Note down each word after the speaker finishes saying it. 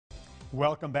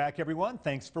Welcome back, everyone.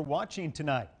 Thanks for watching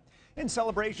tonight. In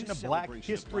celebration of Black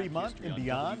History Month and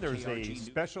beyond, there's a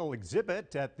special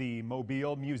exhibit at the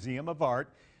Mobile Museum of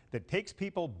Art that takes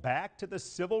people back to the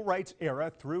civil rights era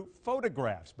through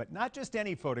photographs, but not just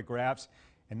any photographs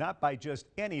and not by just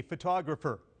any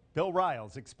photographer. Bill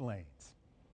Riles explains.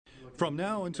 From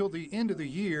now until the end of the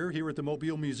year here at the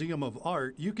Mobile Museum of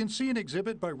Art, you can see an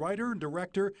exhibit by writer and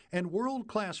director and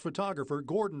world-class photographer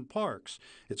Gordon Parks.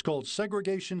 It's called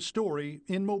Segregation Story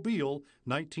in Mobile,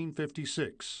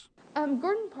 1956.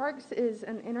 Gordon Parks is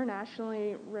an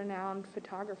internationally renowned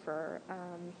photographer.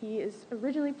 He is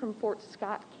originally from Fort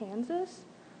Scott, Kansas,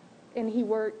 and he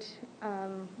worked,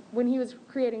 when he was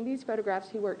creating these photographs,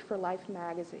 he worked for Life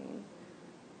magazine.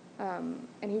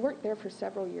 And he worked there for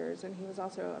several years, and he was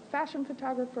also a fashion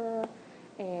photographer,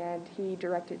 and he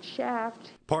directed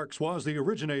Shaft. Parks was the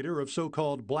originator of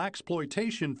so-called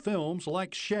blaxploitation films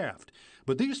like Shaft.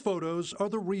 But these photos are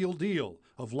the real deal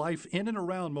of life in and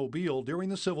around Mobile during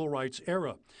the civil rights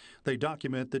era. They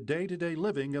document the day-to-day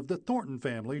living of the Thornton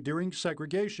family during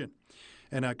segregation.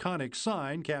 An iconic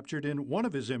sign captured in one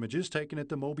of his images taken at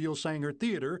the Mobile Sanger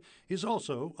Theater is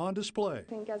also on display. I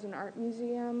think as an art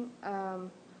museum,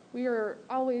 we are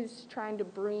always trying to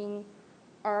bring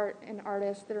art and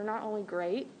artists that are not only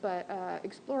great, but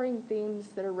exploring themes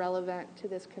that are relevant to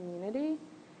this community.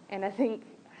 And I think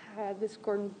this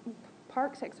Gordon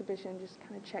Parks exhibition just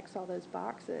kind of checks all those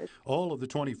boxes. All of the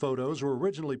 20 photos were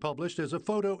originally published as a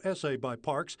photo essay by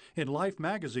Parks in Life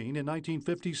magazine in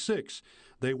 1956.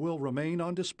 They will remain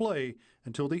on display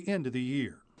until the end of the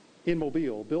year. In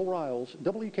Mobile, Bill Riles,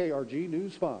 WKRG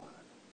News 5.